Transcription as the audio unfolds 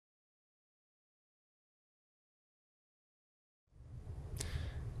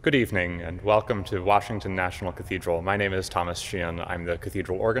Good evening and welcome to Washington National Cathedral. My name is Thomas Sheehan. I'm the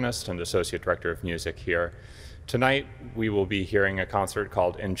cathedral organist and associate director of music here. Tonight we will be hearing a concert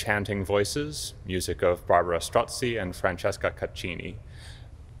called Enchanting Voices, music of Barbara Strozzi and Francesca Caccini.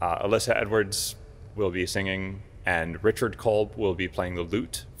 Elissa Edwards will be singing and Richard Kolb will be playing the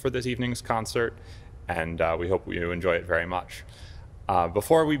lute for this evening's concert, and we hope you enjoy it very much.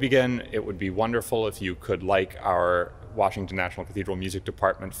 Before we begin, it would be wonderful if you could like our Washington National Cathedral Music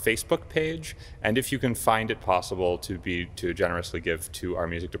Department Facebook page, and if you can find it possible to generously give to our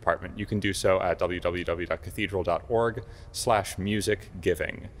music department, you can do so at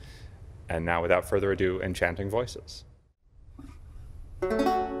www.cathedral.org/musicgiving. And now, without further ado, Enchanting Voices.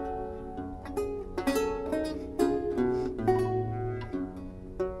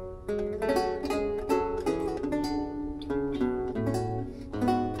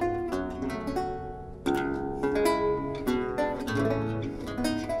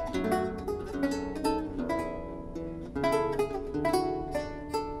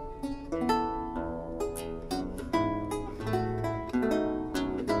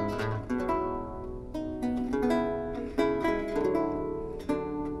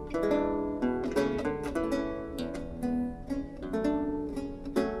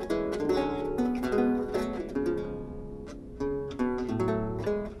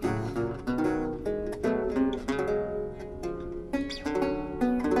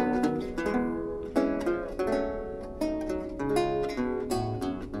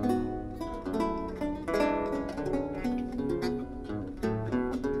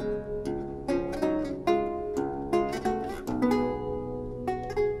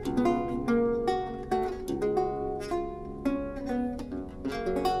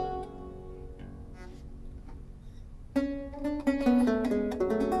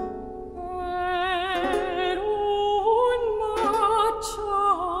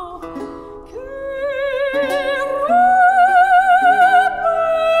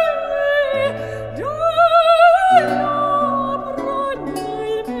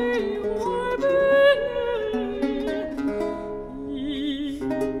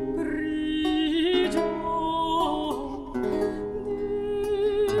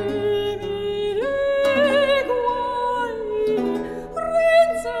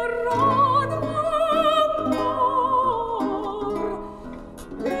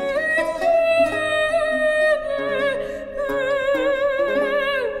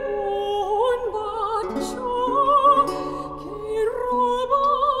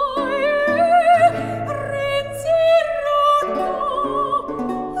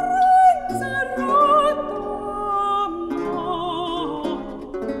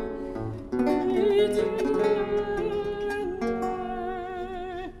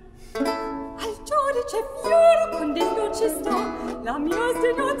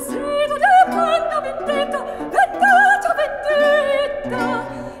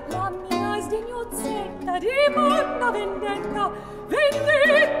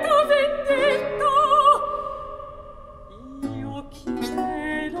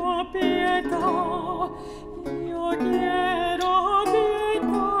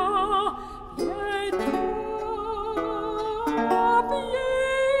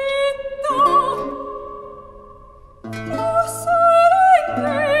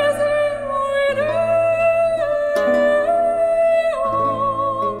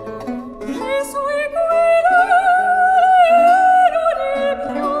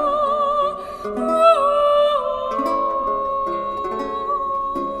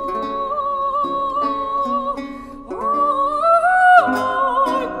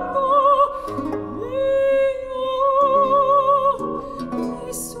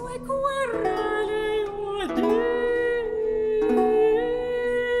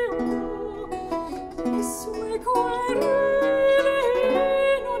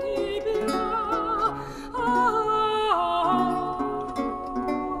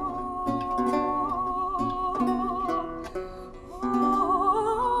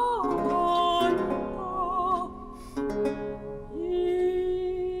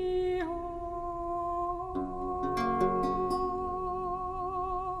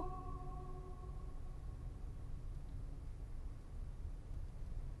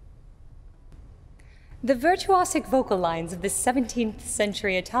 The virtuosic vocal lines of the 17th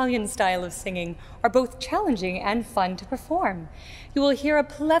century Italian style of singing are both challenging and fun to perform. You will hear a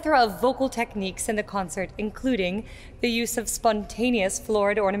plethora of vocal techniques in the concert, including the use of spontaneous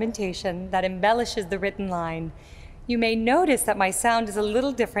florid ornamentation that embellishes the written line, You may notice that my sound is a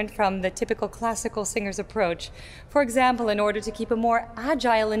little different from the typical classical singer's approach. For example, in order to keep a more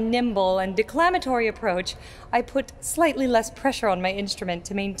agile and nimble and declamatory approach, I put slightly less pressure on my instrument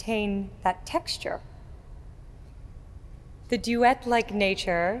to maintain that texture. The duet-like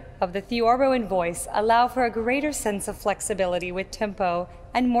nature of the theorbo and voice allow for a greater sense of flexibility with tempo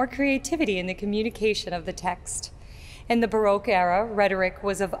and more creativity in the communication of the text. In the Baroque era, rhetoric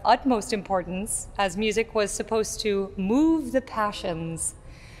was of utmost importance, as music was supposed to move the passions.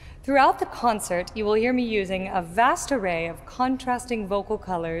 Throughout the concert, you will hear me using a vast array of contrasting vocal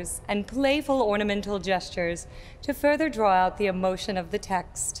colors and playful ornamental gestures to further draw out the emotion of the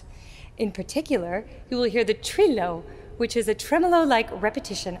text. In particular, you will hear the trillo, which is a tremolo-like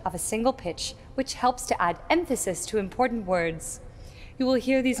repetition of a single pitch, which helps to add emphasis to important words. You will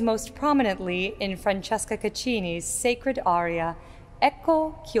hear these most prominently in Francesca Caccini's sacred aria,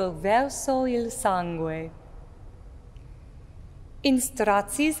 Ecco ch'io verso il sangue. In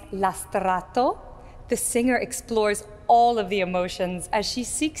Strozzi's L'Astratto, the singer explores all of the emotions as she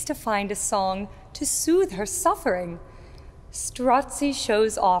seeks to find a song to soothe her suffering. Strozzi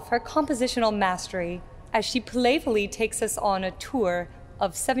shows off her compositional mastery as she playfully takes us on a tour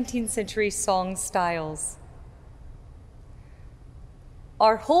of 17th century song styles.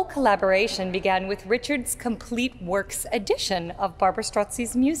 Our whole collaboration began with Richard's complete works edition of Barbara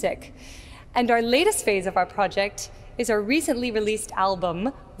Strozzi's music. And our latest phase of our project is our recently released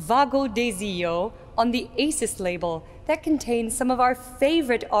album, Vago Desio, on the Acis label that contains some of our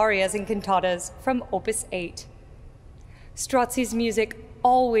favorite arias and cantatas from Opus 8. Strozzi's music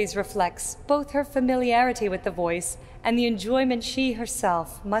always reflects both her familiarity with the voice and the enjoyment she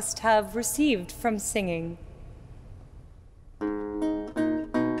herself must have received from singing.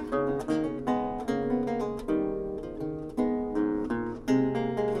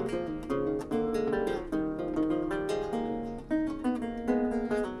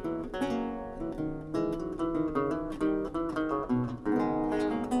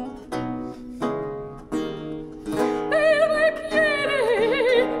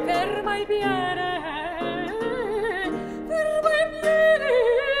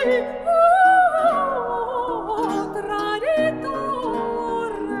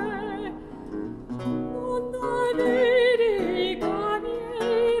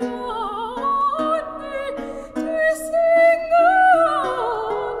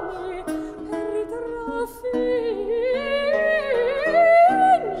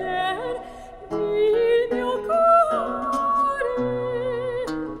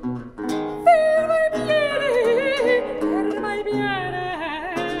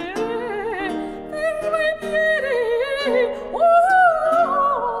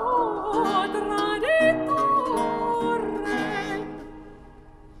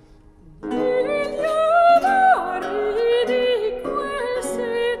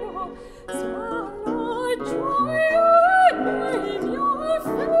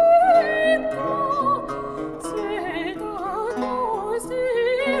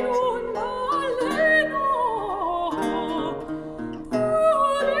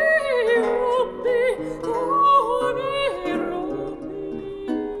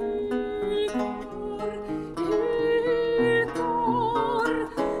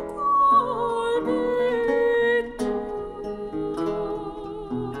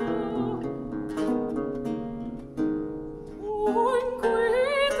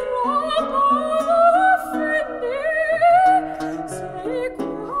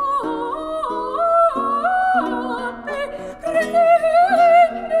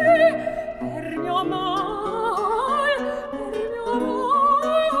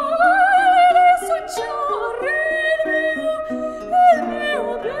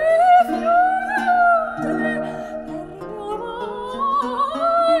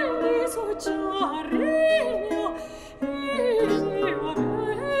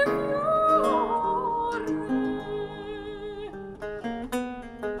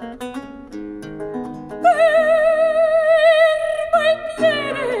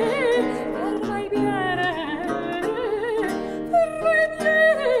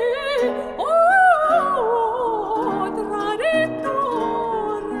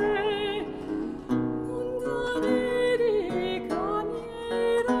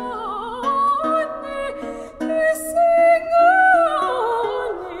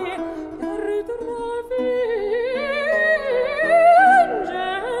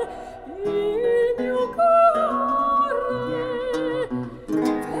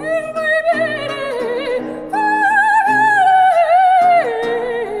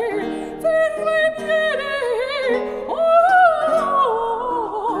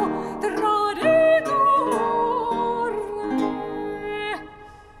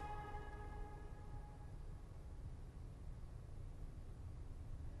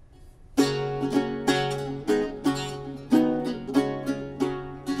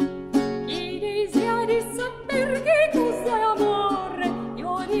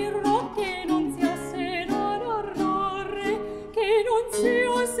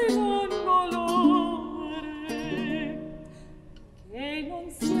 fosse un colore che non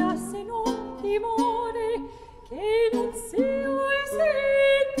sia se non timore, che non sia se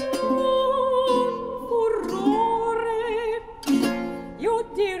non furore. Io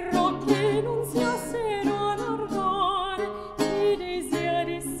dirò che non sia se non ardore, chi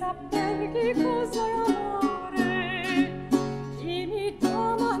desideri saper che cosa è amore. Chi mi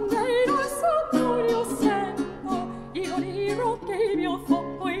domanda e non so, io sento, io dirò che il mio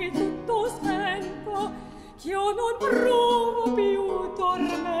fuoco è tutto spento, che io non provo più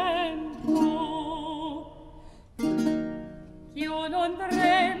tormento, che io non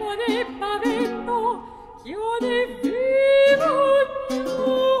tremo né pavento, che io ne vivo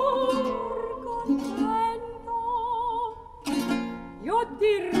contento. Io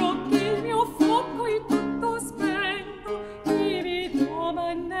dirò che il mio fuoco è tutto spento, chi mi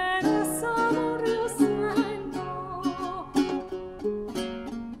domanderà s'amor io sento.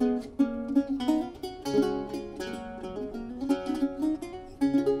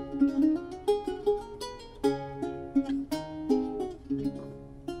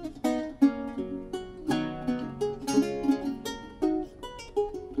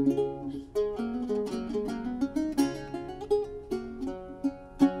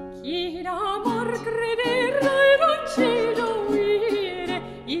 Chi d'amor crederà e non ci gioire,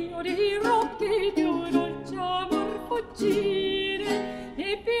 io dirò che il più dolce amor fuggire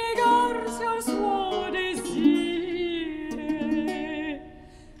e piegarsi al suo desire,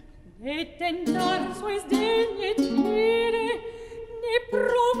 e tentar suoi sdegni e tire, ne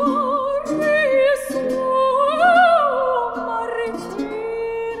provare il suo martire.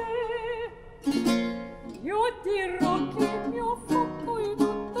 Io dirò che il mio fuoco è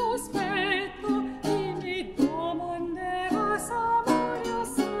tutto spento, chi mi domanderà s'amor io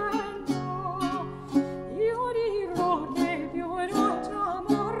sento. Io dirò che il più dolce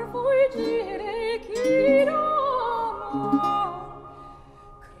amor fuggire, chi d'amor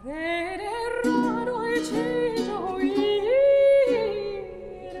crederà dolce gioire.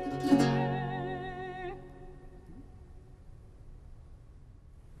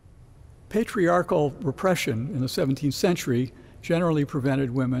 Patriarchal repression in the 17th century generally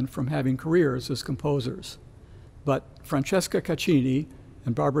prevented women from having careers as composers. But Francesca Caccini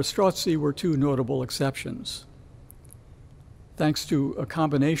and Barbara Strozzi were two notable exceptions. Thanks to a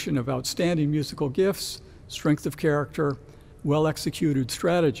combination of outstanding musical gifts, strength of character, well-executed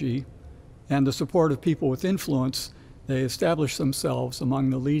strategy, and the support of people with influence, they established themselves among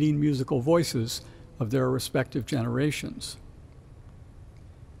the leading musical voices of their respective generations.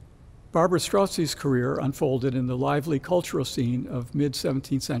 Barbara Strozzi's career unfolded in the lively cultural scene of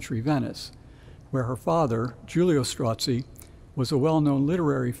mid-17th century Venice, where her father, Giulio Strozzi, was a well-known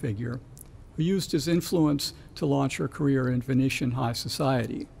literary figure who used his influence to launch her career in Venetian high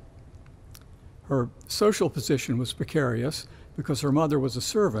society. Her social position was precarious because her mother was a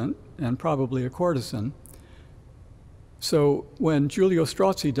servant and probably a courtesan. So when Giulio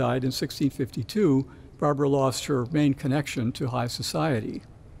Strozzi died in 1652, Barbara lost her main connection to high society.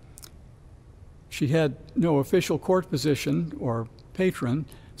 She had no official court position or patron,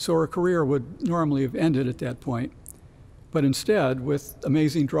 so her career would normally have ended at that point. But instead, with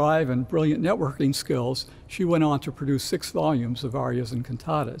amazing drive and brilliant networking skills, she went on to produce 6 volumes of arias and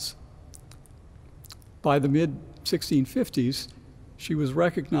cantatas. By the mid-1650s, she was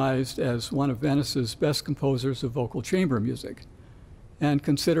recognized as one of Venice's best composers of vocal chamber music and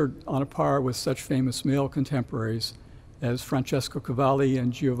considered on a par with such famous male contemporaries as Francesco Cavalli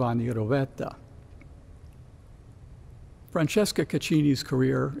and Giovanni Rovetta. Francesca Caccini's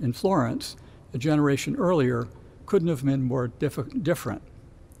career in Florence, a generation earlier, couldn't have been more different.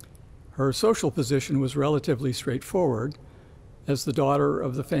 Her social position was relatively straightforward as the daughter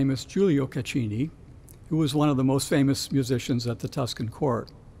of the famous Giulio Caccini, who was one of the most famous musicians at the Tuscan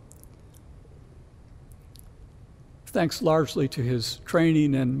court. Thanks largely to his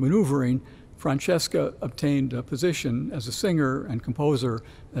training and maneuvering, Francesca obtained a position as a singer and composer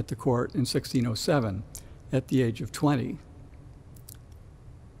at the court in 1607 at the age of 20.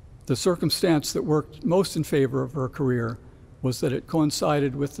 The circumstance that worked most in favor of her career was that it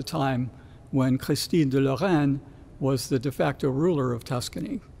coincided with the time when Christine de Lorraine was the de facto ruler of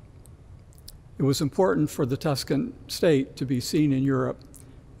Tuscany. It was important for the Tuscan state to be seen in Europe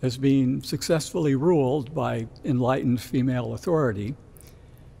as being successfully ruled by enlightened female authority,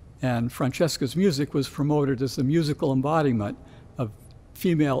 and Francesca's music was promoted as the musical embodiment of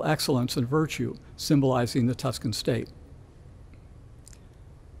female excellence and virtue, symbolizing the Tuscan state.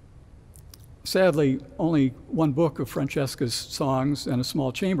 Sadly, only one book of Francesca's songs and a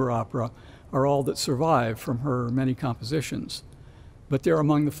small chamber opera are all that survive from her many compositions. but they're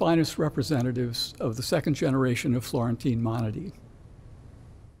among the finest representatives of the second generation of Florentine monody.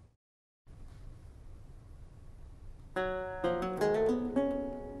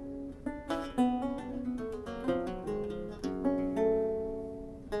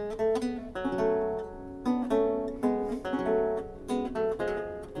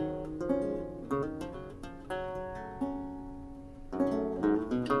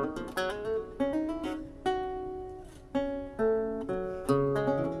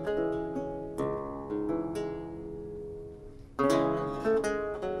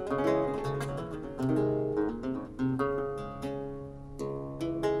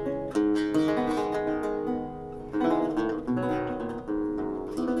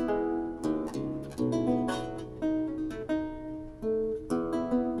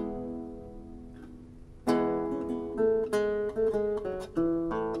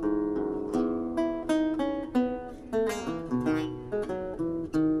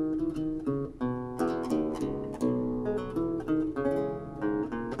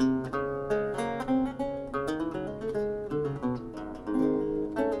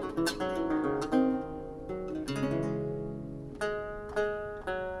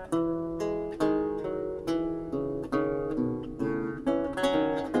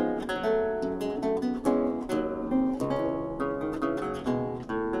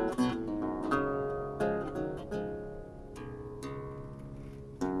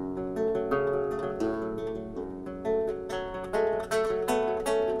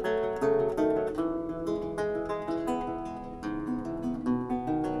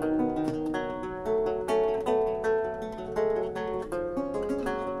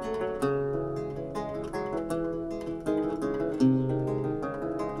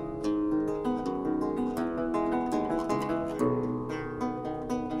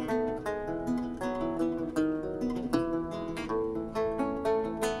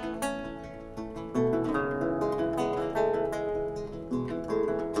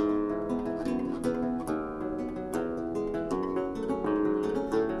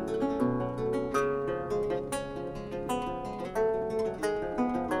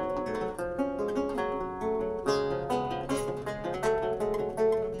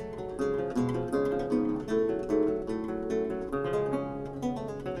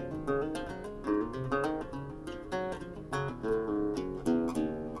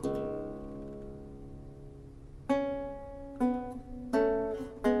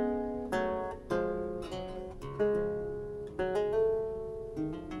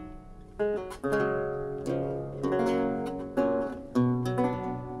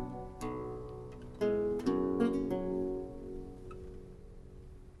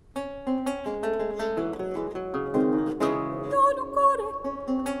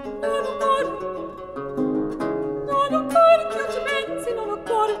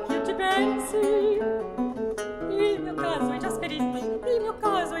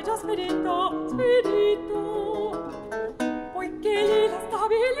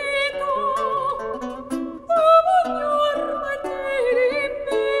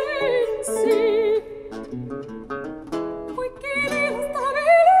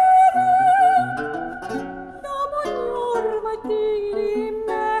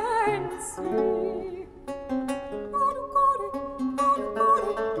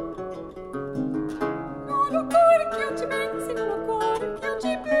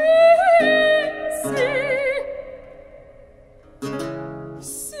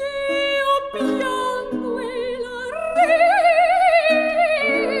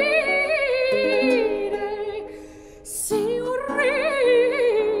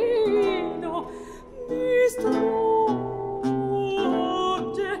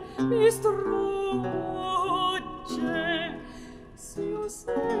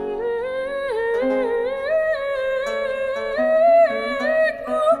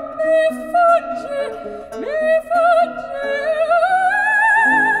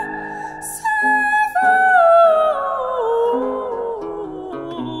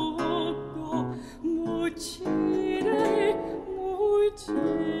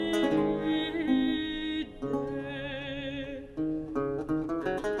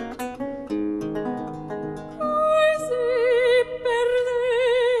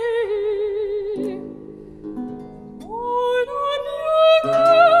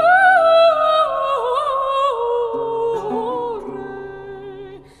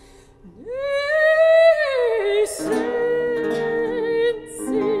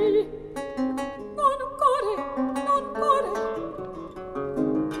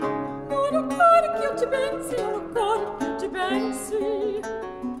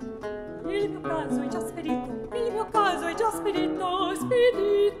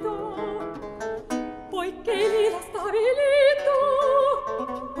 stabilito, poiché l'era stabilito,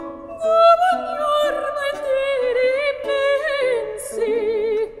 governarmi diri immensi,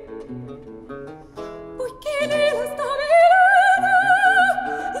 poiché l'era stabilito,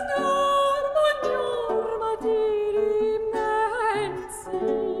 governarmi diri immensi.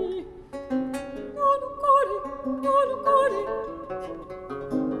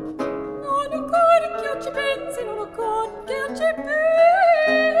 Non occorre che io ci pensi, non occorre che io ci pensi.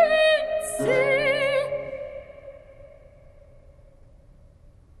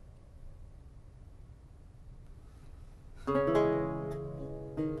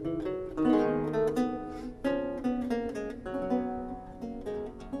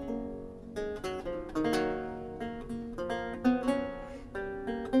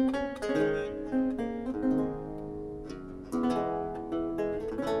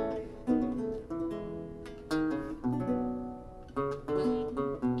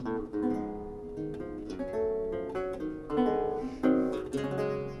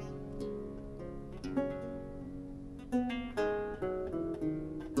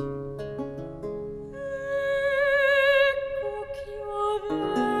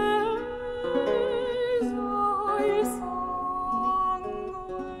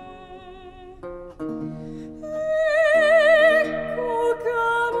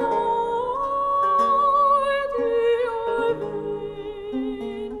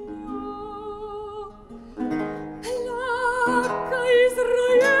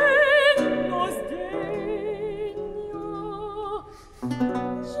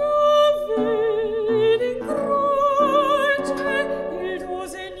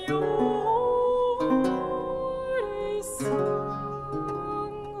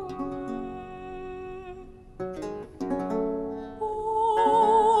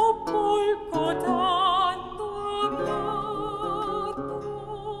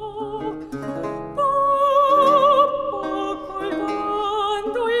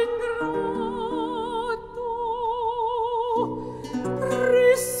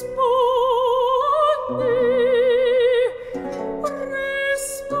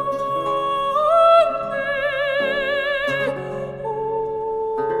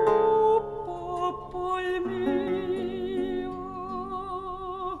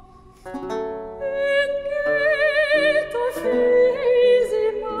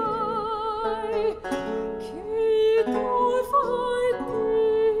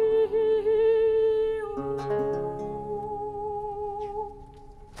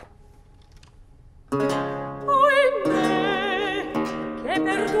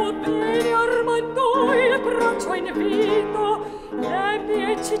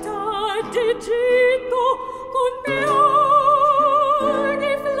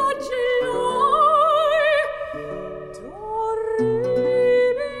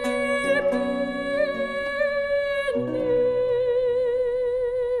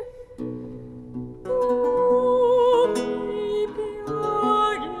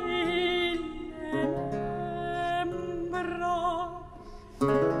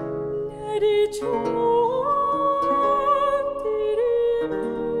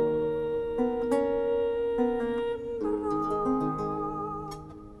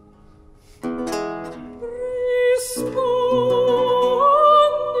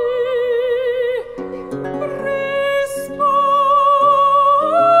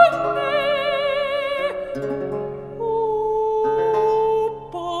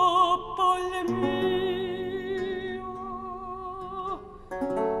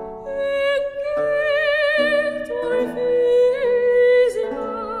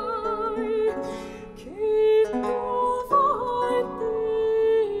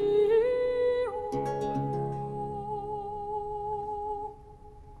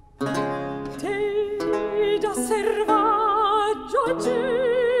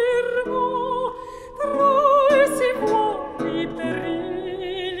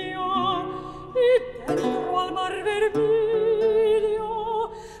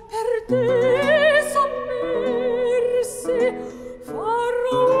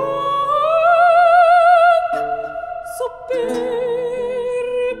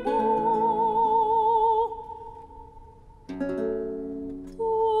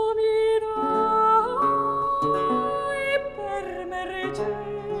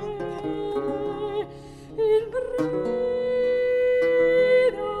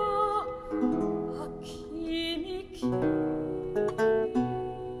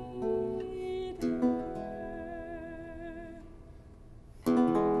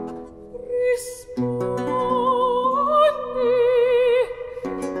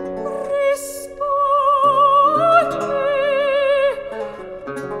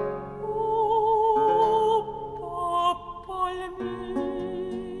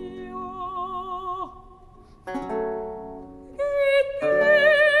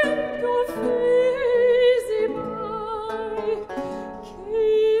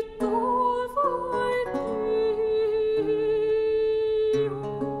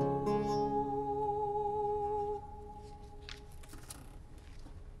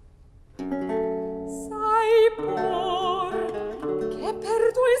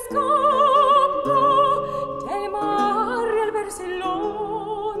 scappa dei mari al verso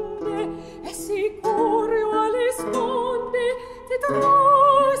l'onde e sicuro alle sponde ti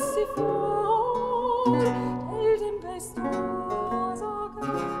trassi fuori il tempestoso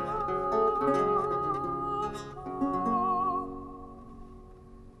tu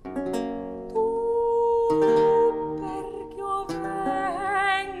perché io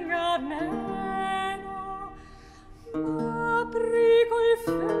venga meno apri col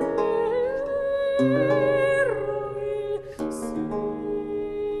ferro il seno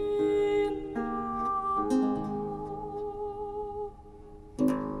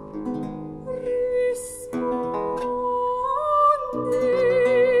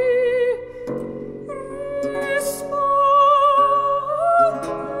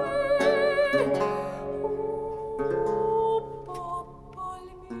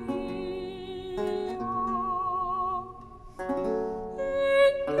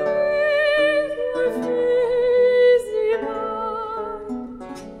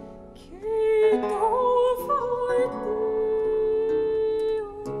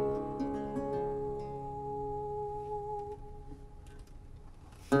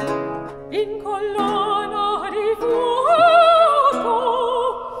in collana di fuoco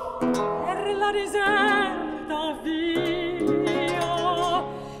per la deserta via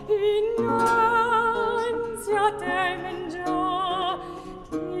innanzi a te mengia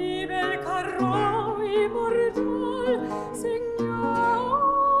chi bel carro immortal segnali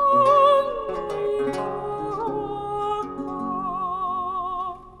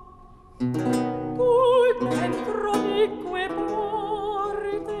tu dentro di quei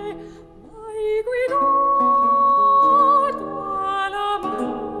porte mai guidato alla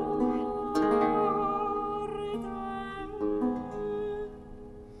morte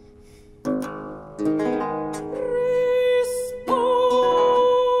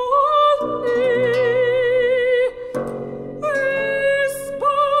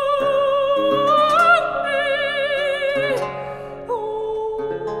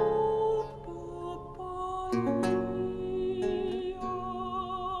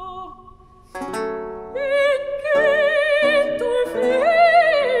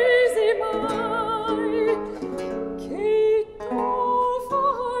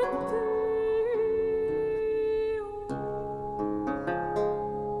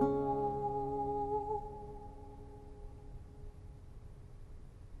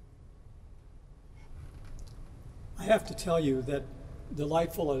I have to tell you that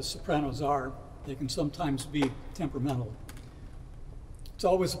delightful as sopranos are, they can sometimes be temperamental. It's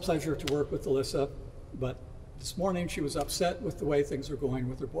always a pleasure to work with Elissa, but this morning she was upset with the way things are going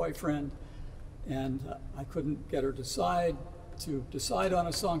with her boyfriend, and I couldn't get her to decide on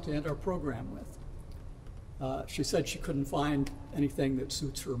a song to end our program with. She said she couldn't find anything that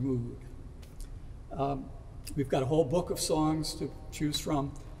suits her mood. We've got a whole book of songs to choose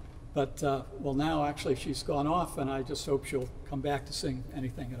from, but well, now actually she's gone off, and I just hope she'll come back to sing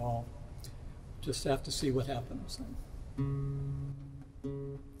anything at all. Just have to see what happens.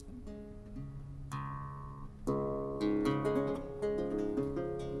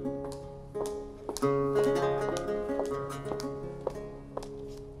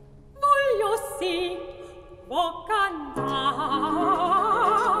 voglio sì può cantare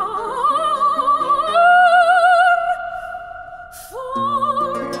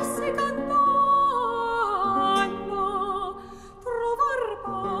forse cantando trovar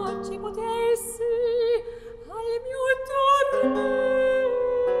pace potessi al mio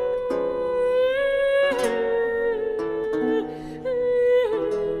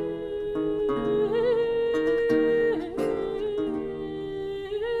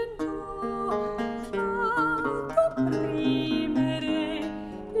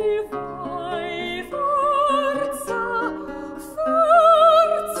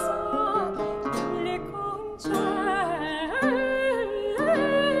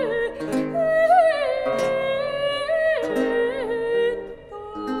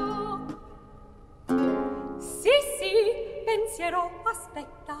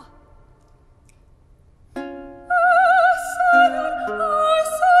aspetta.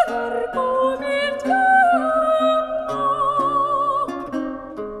 Sonar come il tempo.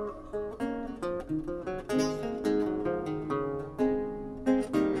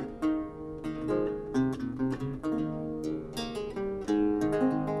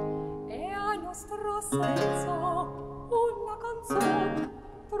 E a nostro senso una canzone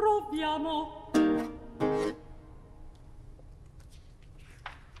troviamo.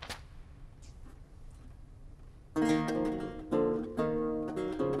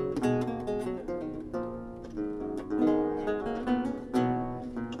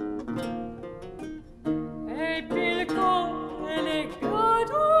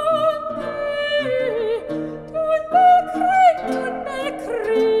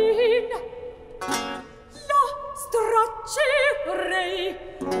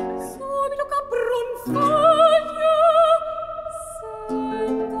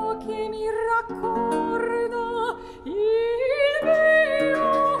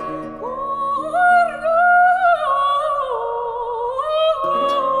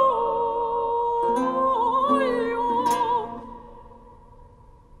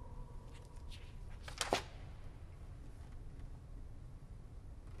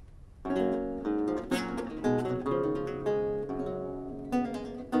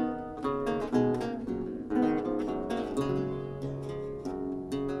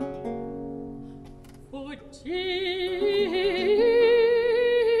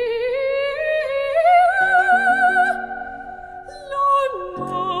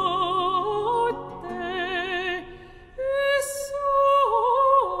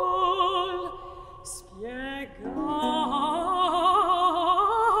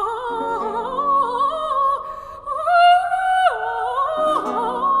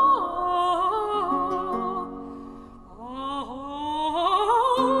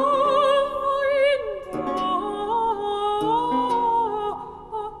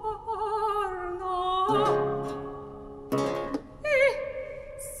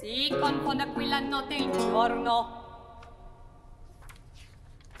 Si confonde qui la notte e il giorno.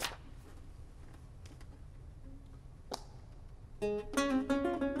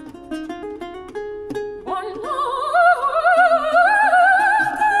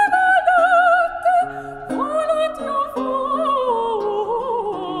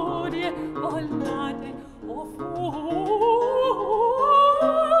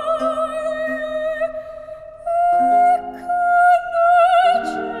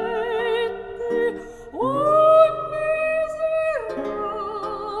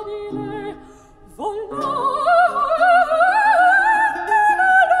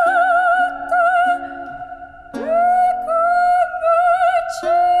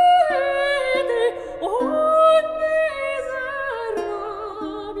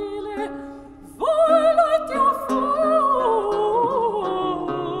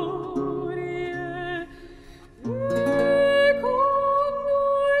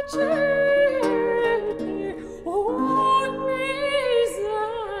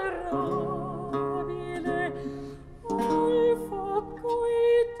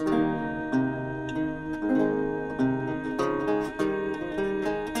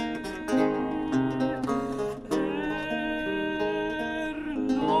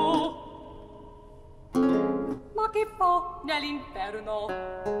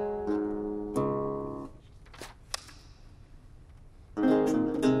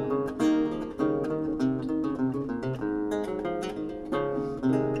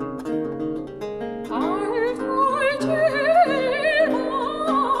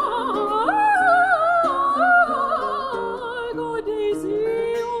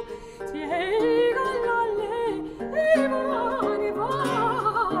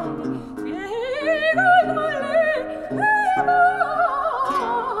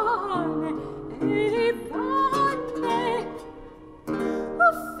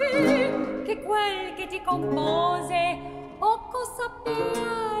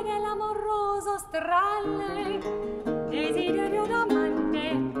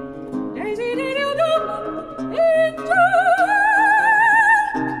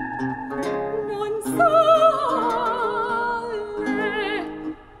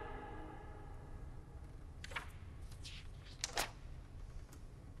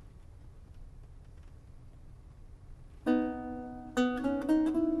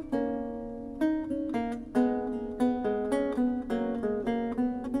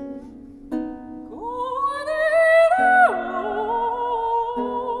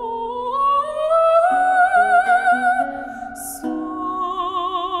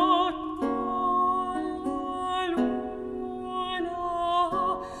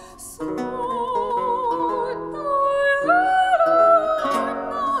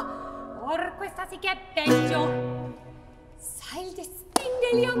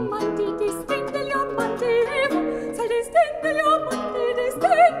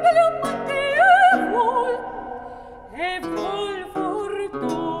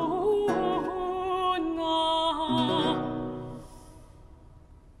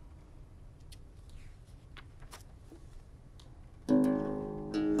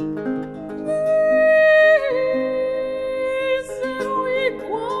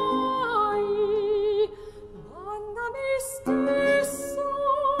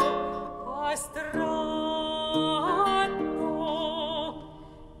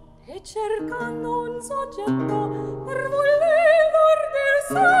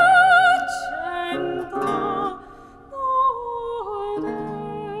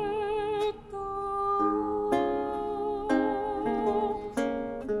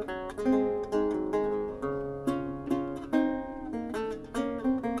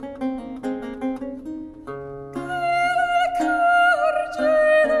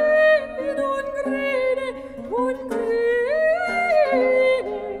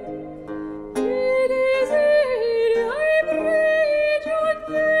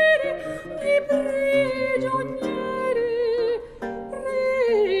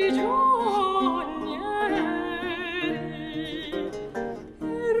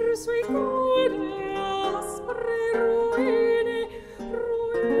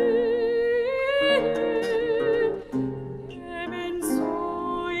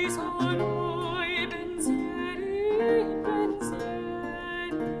 Sono